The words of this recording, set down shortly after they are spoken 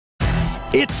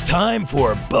It's time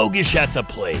for Bogusch at the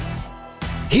Plate.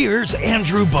 Here's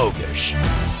Andrew Bogusch.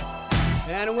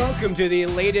 And welcome to the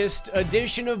latest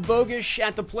edition of Bogusch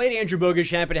at the Plate. Andrew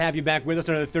Bogusch, happy to have you back with us.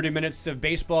 Another 30 minutes of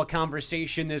baseball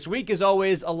conversation this week. As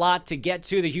always, a lot to get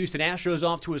to. The Houston Astros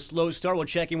off to a slow start. We'll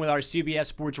check in with our CBS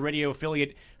Sports Radio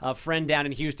affiliate friend down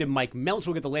in Houston, Mike Meltz.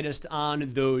 We'll get the latest on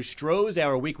those Stros,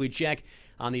 our weekly check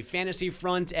on the fantasy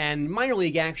front and minor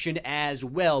league action as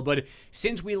well. But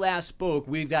since we last spoke,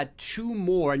 we've got two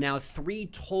more, now three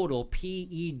total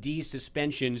PED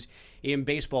suspensions in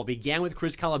baseball. Began with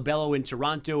Chris Colabello in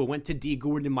Toronto, went to D.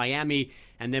 Gordon in Miami,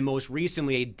 and then most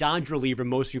recently a Dodge reliever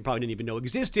most of you probably didn't even know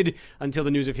existed until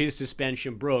the news of his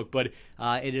suspension broke. But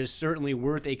it is certainly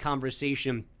worth a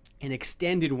conversation, an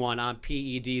extended one on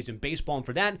PEDs in baseball. And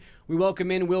for that, we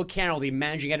welcome in Will Carroll, the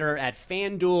managing editor at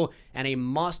FanDuel and a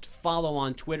must-follow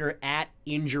on Twitter at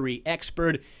Injury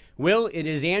Expert. Will, it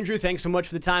is Andrew. Thanks so much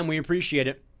for the time. We appreciate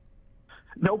it.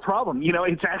 No problem. You know,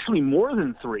 it's actually more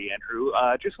than three, Andrew.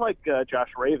 Just like Josh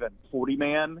Raven,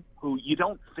 40-man, who you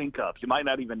don't think of. You might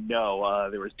not even know.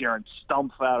 There was Darren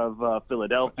Stumpf out of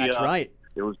Philadelphia. That's right.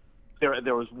 There was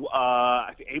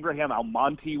I think Abraham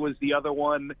Almonte was the other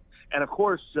one. And, of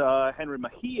course, Henry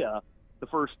Mejia, the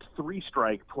first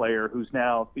three-strike player who's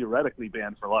now theoretically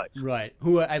banned for life. Right.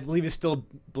 Who I believe is still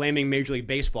blaming Major League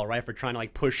Baseball, right, for trying to,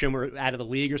 push him out of the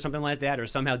league or something like that, or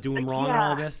somehow do him wrong in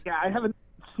all of this? Yeah, I haven't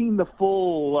seen the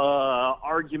full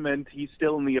argument. He's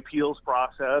still in the appeals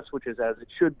process, which is as it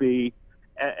should be.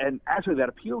 And actually that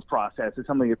appeals process is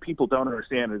something that people don't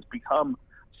understand has become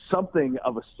something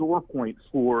of a sore point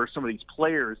for some of these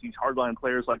players, these hardline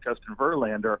players like Justin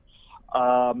Verlander.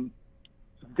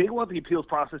 They want the appeals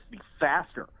process to be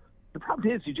faster. The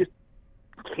problem is you just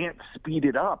can't speed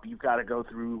it up. You've got to go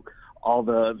through all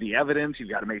the evidence.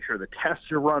 You've got to make sure the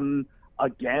tests are run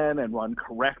again and run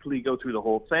correctly, go through the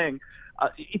whole thing.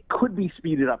 It could be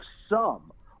speeded up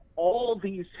some. All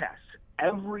these tests,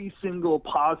 every single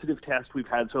positive test we've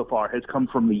had so far has come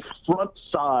from the front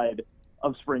side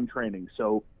of spring training,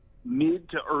 so mid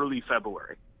to early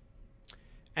February.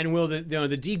 And Will,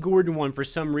 the D. Gordon one for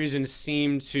some reason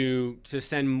seemed to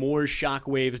send more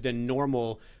shockwaves than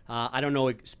normal. I don't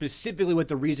know specifically what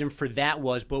the reason for that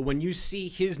was, but when you see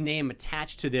his name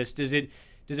attached to this, does it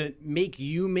make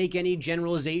you make any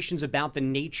generalizations about the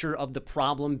nature of the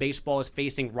problem baseball is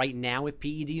facing right now with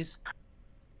PEDs?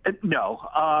 No.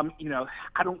 I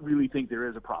don't really think there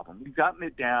is a problem. We've gotten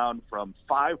it down from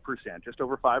 5%, just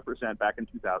over 5% back in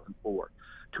 2004,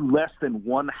 to less than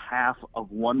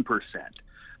 0.5%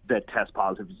 that test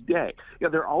positive today. Yeah,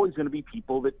 there are always going to be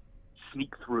people that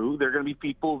sneak through. There are going to be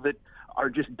people that are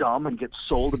just dumb and get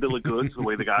sold a bill of goods the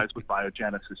way the guys with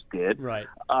Biogenesis did. Right.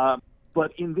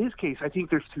 But in this case, I think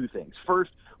there's two things.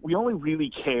 First, we only really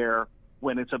care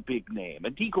when it's a big name.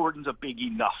 And D. Gordon's a big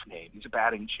enough name. He's a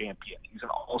batting champion. He's an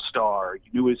all-star.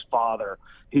 You knew his father.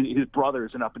 His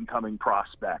brother's an up-and-coming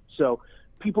prospect. So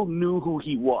people knew who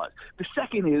he was. The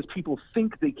second is people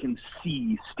think they can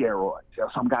see steroids.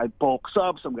 Some guy bulks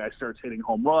up. Some guy starts hitting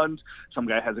home runs. Some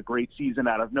guy has a great season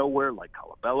out of nowhere like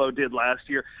Colabello did last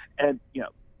year. And, you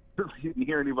didn't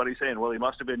hear anybody saying, well, he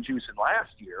must have been juicing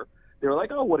last year. They were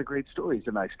like, oh, what a great story. He's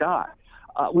a nice guy.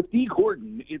 With D.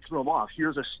 Gordon, it's thrown off.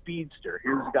 Here's a speedster.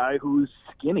 Here's a guy who's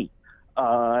skinny.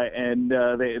 And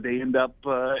they end up,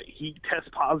 he tests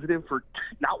positive for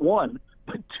not one,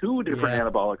 but two different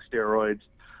anabolic steroids.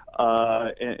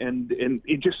 And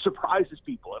it just surprises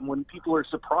people. And when people are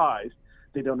surprised,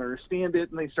 they don't understand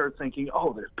it, and they start thinking,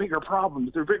 oh, there's bigger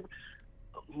problems.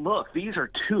 Look, these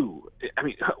are two. I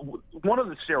mean, one of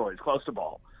the steroids,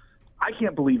 clostebol, I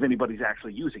can't believe anybody's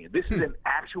actually using it. This is an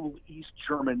actual East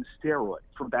German steroid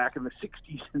from back in the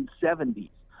 60s and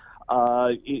 70s.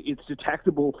 It's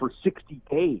detectable for 60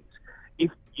 days.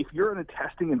 If you're in a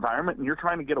testing environment and you're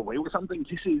trying to get away with something,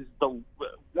 this is one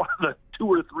of the two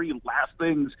or three last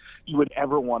things you would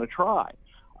ever want to try.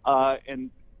 And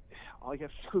all you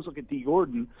have to do is look at D.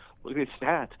 Gordon, look at his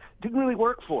stats. Didn't really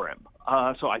work for him.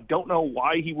 So I don't know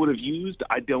why he would have used.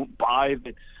 I don't buy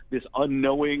this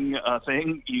unknowing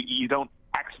thing. You don't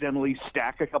accidentally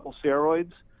stack a couple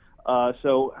steroids.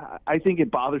 So I think it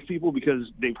bothers people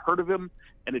because they've heard of him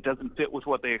and it doesn't fit with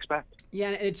what they expect. Yeah,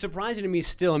 and it's surprising to me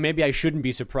still, and maybe I shouldn't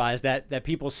be surprised, that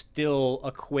people still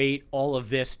equate all of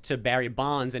this to Barry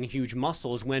Bonds and huge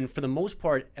muscles when for the most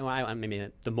part, I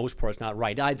mean, the most part's not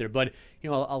right either, but a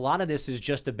lot of this is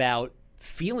just about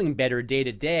feeling better day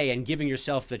to day and giving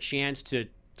yourself the chance to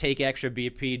take extra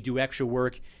BP, do extra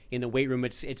work in the weight room.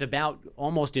 It's about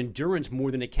almost endurance more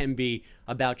than it can be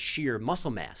about sheer muscle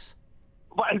mass.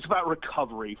 Well, it's about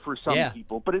recovery for some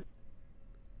people, but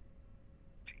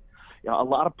a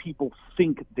lot of people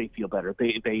think they feel better.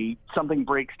 Something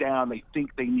breaks down, they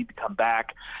think they need to come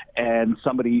back, and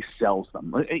somebody sells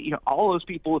them. All those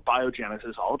people with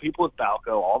Biogenesis, all the people with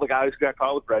Balco, all the guys who got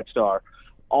caught with Red Star,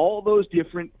 all those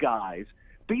different guys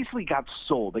basically got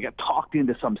sold. They got talked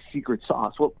into some secret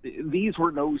sauce. Well, these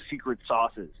were no secret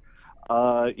sauces.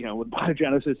 With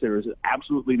Biogenesis, there was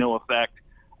absolutely no effect.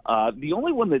 The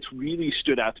only one that's really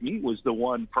stood out to me was the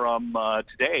one from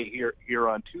today here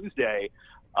on Tuesday,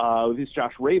 this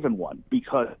Josh Raven one,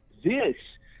 because this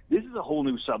is a whole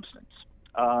new substance.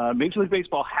 Major League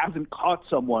Baseball hasn't caught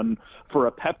someone for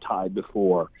a peptide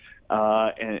before,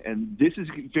 and this is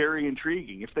very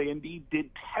intriguing. If they indeed did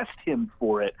test him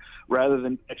for it rather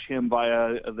than catch him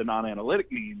via the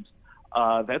non-analytic means,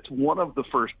 that's one of the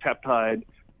first peptide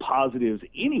positives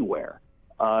anywhere.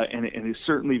 And it's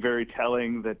certainly very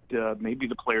telling that maybe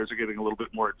the players are getting a little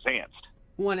bit more advanced.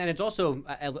 Well, and it's also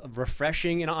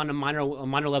refreshing on a minor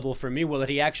level for me, that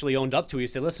he actually owned up to it. He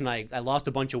said, listen, I lost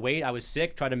a bunch of weight. I was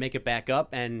sick, tried to make it back up,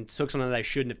 and took something that I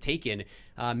shouldn't have taken.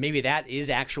 Maybe that is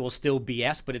actual still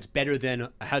BS, but it's better than,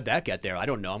 how'd that get there? I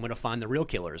don't know. I'm going to find the real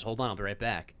killers. Hold on, I'll be right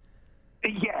back.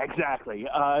 Yeah, exactly.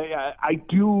 I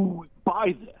do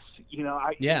buy this.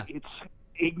 It's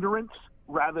ignorance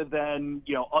rather than,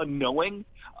 unknowing.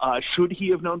 Should he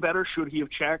have known better? Should he have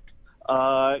checked?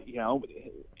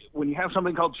 When you have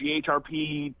something called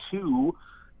GHRP2, you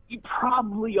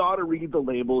probably ought to read the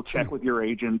label, check with your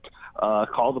agent,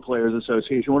 call the Players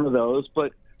Association, one of those.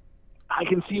 But I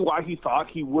can see why he thought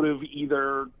he would have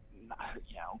either,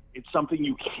 it's something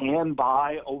you can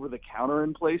buy over the counter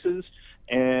in places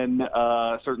and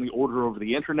certainly order over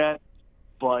the internet.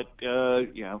 But,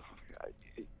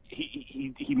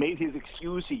 he made his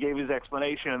excuse, he gave his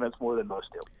explanation, and that's more than most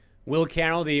do. Will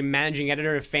Carroll, the managing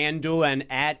editor of FanDuel and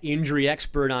at Injury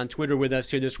Expert on Twitter with us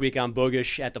here this week on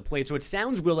Bogusch at the Plate. So it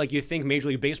sounds, Will, like you think Major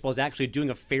League Baseball is actually doing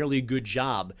a fairly good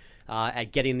job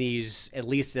at getting these, at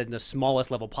least at the smallest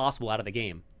level possible, out of the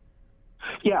game.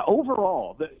 Yeah,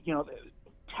 overall,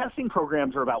 testing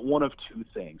programs are about one of two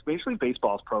things. Major League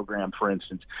Baseball's program, for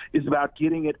instance, is about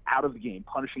getting it out of the game,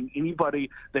 punishing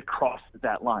anybody that crosses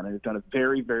that line, and they've done a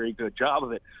very, very good job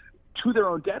of it, to their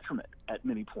own detriment at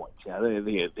many points. Yeah,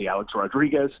 the Alex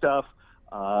Rodriguez stuff,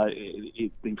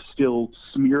 they've still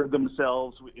smeared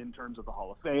themselves in terms of the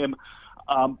Hall of Fame,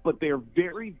 but they're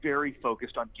very, very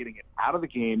focused on getting it out of the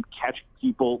game, catching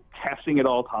people, testing at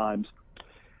all times.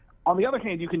 On the other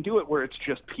hand, you can do it where it's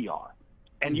just PR,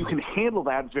 and you can handle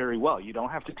that very well. You don't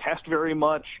have to test very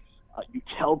much. You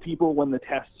tell people when the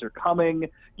tests are coming.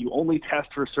 You only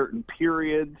test for certain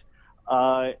periods.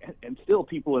 And still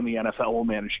people in the NFL will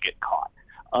manage to get caught.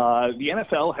 The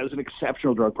NFL has an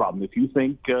exceptional drug problem. If you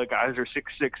think guys are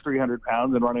 6'6", 300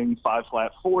 pounds and running 5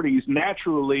 flat 40s,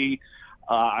 naturally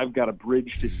I've got a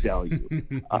bridge to sell you.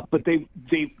 But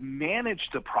they've managed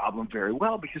the problem very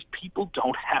well because people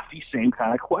don't have these same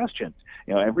kind of questions.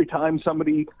 Every time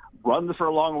somebody runs for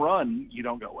a long run, you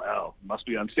don't go, well, must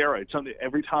be on steroids.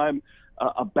 Every time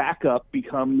a backup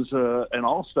becomes an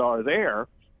all-star there,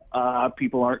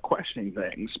 people aren't questioning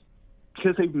things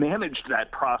because they've managed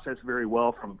that process very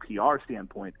well from a PR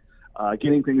standpoint.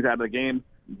 Getting things out of the game,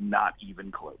 not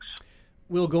even close.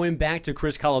 Will, going back to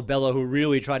Chris Colabello, who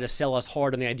really tried to sell us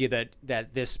hard on the idea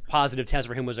that this positive test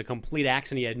for him was a complete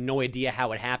accident, he had no idea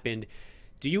how it happened.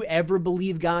 Do you ever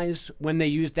believe guys when they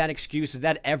use that excuse? Is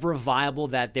that ever viable,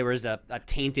 that there was a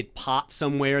tainted pot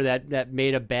somewhere that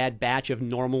made a bad batch of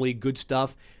normally good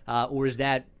stuff? Or is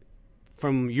that,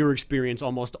 from your experience,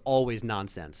 almost always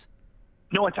nonsense?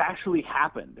 No, it's actually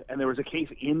happened. And there was a case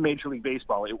in Major League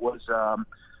Baseball. It was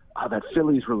that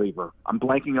Phillies reliever. I'm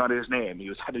blanking on his name. He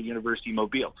was head of University of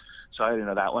Mobile, so I didn't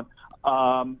know that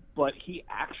one. But he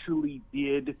actually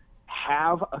did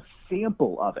have a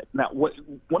sample of it. Now, one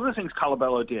of the things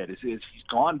Colabello did is he's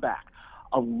gone back.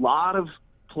 A lot of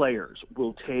players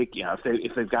will take,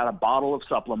 if they've got a bottle of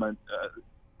supplement,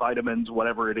 vitamins,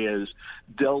 whatever it is,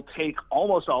 they'll take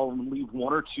almost all of them, leave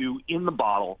one or two in the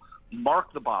bottle,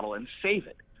 mark the bottle, and save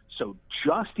it. So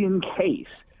just in case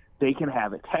they can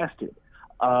have it tested.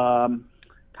 I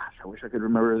wish I could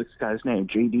remember this guy's name,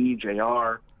 JD,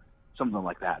 JR, something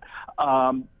like that.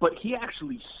 But he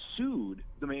actually sued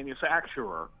the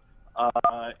manufacturer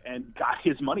and got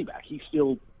his money back. He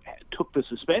still took the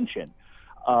suspension.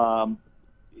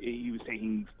 He was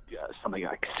taking something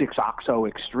like 6-oxo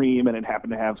extreme, and it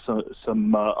happened to have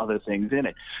some other things in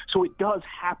it. So it does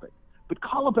happen. But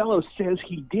Colabello says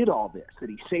he did all this, that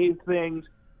he saved things.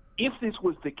 If this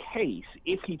was the case,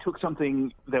 if he took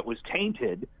something that was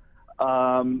tainted,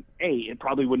 it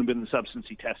probably wouldn't have been the substance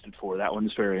he tested for. That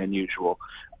one's very unusual.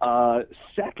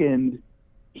 Second,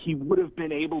 he would have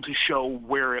been able to show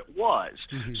where it was.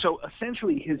 Mm-hmm. So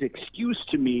essentially his excuse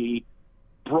to me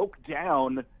broke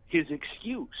down his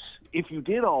excuse. If you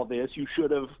did all this, you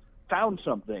should have found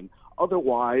something.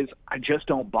 Otherwise, I just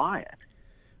don't buy it.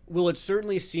 Well, it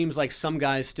certainly seems like some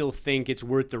guys still think it's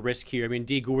worth the risk here. I mean,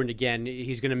 D. Gordon, again,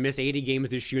 he's going to miss 80 games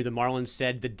this year. The Marlins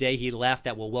said the day he left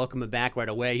that we'll welcome him back right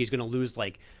away. He's going to lose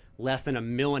like less than $1.5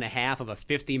 million of a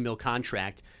 $50 million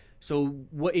contract. So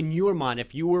what, in your mind,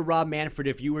 if you were Rob Manfred,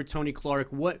 if you were Tony Clark,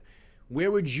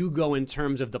 where would you go in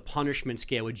terms of the punishment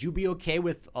scale? Would you be okay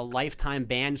with a lifetime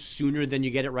ban sooner than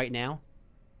you get it right now?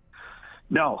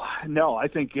 No. I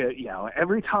think,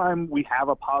 every time we have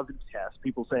a positive test,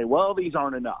 people say, well, these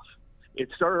aren't enough. It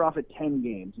started off at 10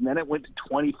 games, and then it went to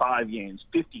 25 games,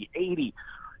 50, 80.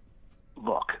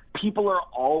 Look, people are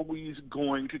always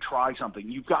going to try something.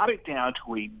 You've got it down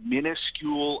to a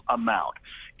minuscule amount.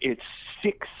 It's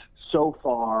 6 so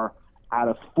far out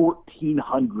of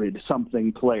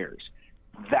 1,400-something players.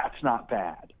 That's not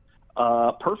bad.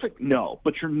 Perfect? No,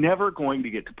 but you're never going to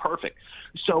get to perfect.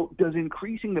 So does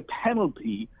increasing the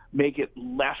penalty make it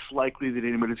less likely that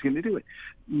anybody's going to do it?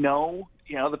 No.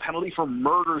 The penalty for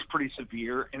murder is pretty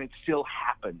severe, and it still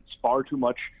happens far too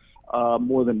much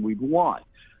more than we'd want.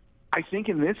 I think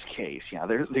in this case,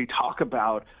 they talk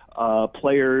about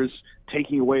players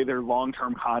taking away their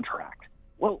long-term contract.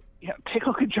 Well, take a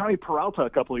look at Johnny Peralta a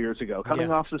couple of years ago.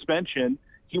 Coming off suspension,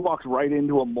 he walked right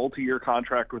into a multi-year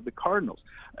contract with the Cardinals.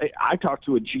 I talked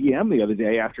to a GM the other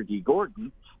day after D.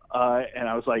 Gordon, and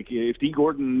I was like, if D.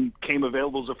 Gordon came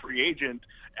available as a free agent,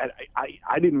 and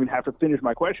I didn't even have to finish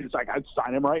my question. It's like, I'd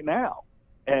sign him right now.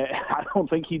 And I don't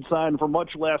think he'd sign for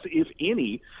much less, if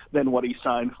any, than what he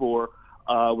signed for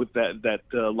with that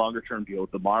longer-term deal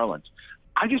with the Marlins.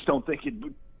 I just don't think it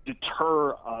would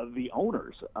deter the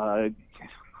owners.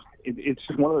 It's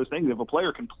just one of those things. If a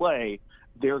player can play,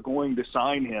 they're going to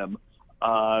sign him.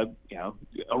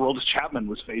 Aroldis Chapman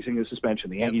was facing a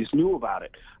suspension. The Yankees knew about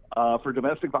it for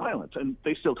domestic violence, and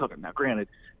they still took him. Now, granted,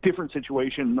 different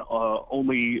situation,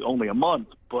 only a month,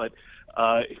 but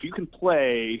if you can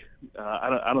play,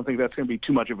 I don't think that's going to be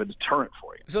too much of a deterrent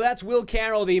for you. So that's Will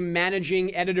Carroll, the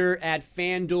managing editor at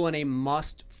FanDuel, and a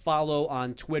must-follow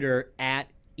on Twitter at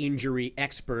Injury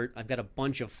Expert. I've got a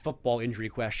bunch of football injury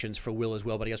questions for Will as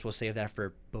well, but I guess we'll save that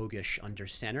for Bogusch under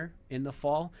center in the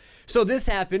fall. So this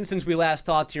happened since we last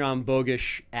talked here on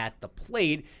Bogusch at the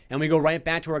Plate, and we go right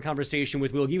back to our conversation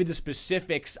with Will. Give you the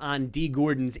specifics on D.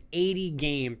 Gordon's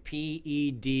 80-game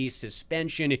PED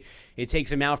suspension. It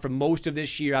takes him out for most of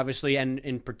this year, obviously, and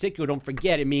in particular, don't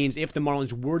forget, it means if the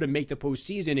Marlins were to make the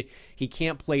postseason, he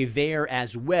can't play there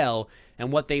as well.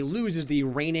 And what they lose is the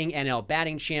reigning NL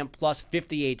batting champ, plus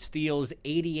 58 steals,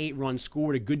 88 runs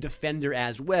scored, a good defender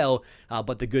as well.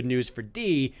 But the good news for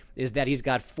D is that he's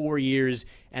got 4 years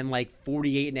and like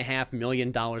 $48.5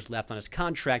 million left on his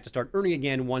contract to start earning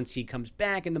again once he comes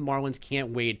back, and the Marlins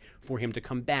can't wait for him to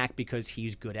come back because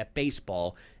he's good at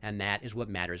baseball, and that is what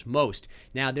matters most.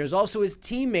 Now, there's also his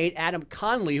teammate, Adam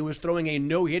Conley, who was throwing a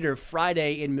no-hitter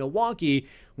Friday in Milwaukee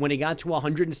when he got to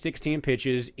 116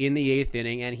 pitches in the 8th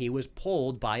inning, and he was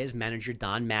pulled by his manager,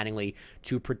 Don Mattingly,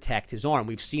 to protect his arm.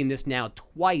 We've seen this now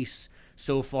twice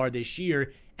so far this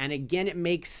year, and again, it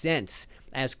makes sense.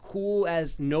 As cool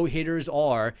as no-hitters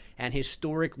are and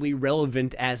historically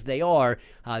relevant as they are,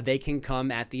 they can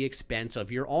come at the expense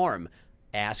of your arm.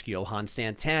 Ask Johan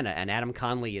Santana. And Adam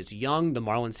Conley is young. The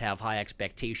Marlins have high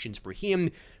expectations for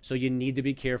him, so you need to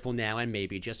be careful now, and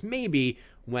maybe, just maybe,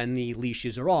 when the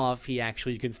leashes are off, he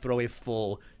actually can throw a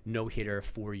full no-hitter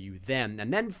for you then.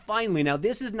 And then finally, now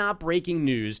this is not breaking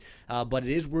news, but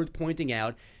it is worth pointing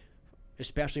out,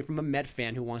 especially from a Met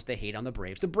fan who wants to hate on the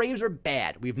Braves. The Braves are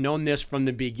bad. We've known this from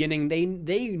the beginning.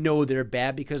 They know they're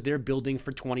bad because they're building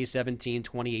for 2017,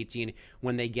 2018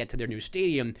 when they get to their new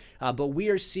stadium. But we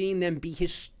are seeing them be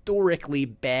historically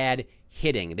bad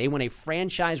hitting. They won a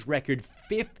franchise record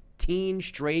 15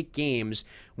 straight games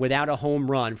without a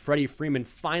home run. Freddie Freeman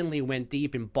finally went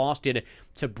deep in Boston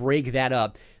to break that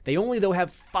up. They only, though,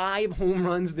 have 5 home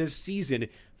runs this season.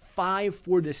 5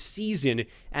 for the season,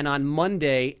 and on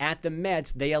Monday at the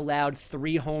Mets, they allowed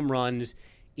 3 home runs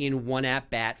in 1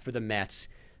 at-bat for the Mets.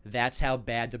 That's how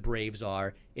bad the Braves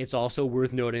are. It's also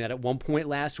worth noting that at one point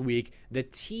last week, the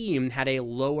team had a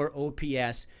lower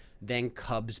OPS than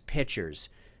Cubs pitchers.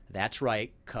 That's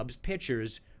right, Cubs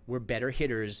pitchers were better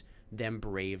hitters than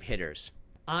Brave hitters.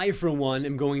 I, for one,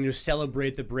 am going to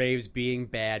celebrate the Braves being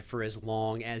bad for as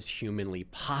long as humanly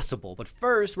possible. But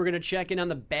first, we're going to check in on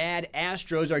the bad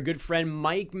Astros. Our good friend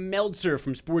Mike Meltzer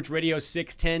from Sports Radio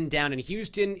 610 down in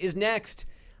Houston is next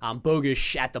on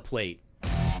Bogusch at the Plate.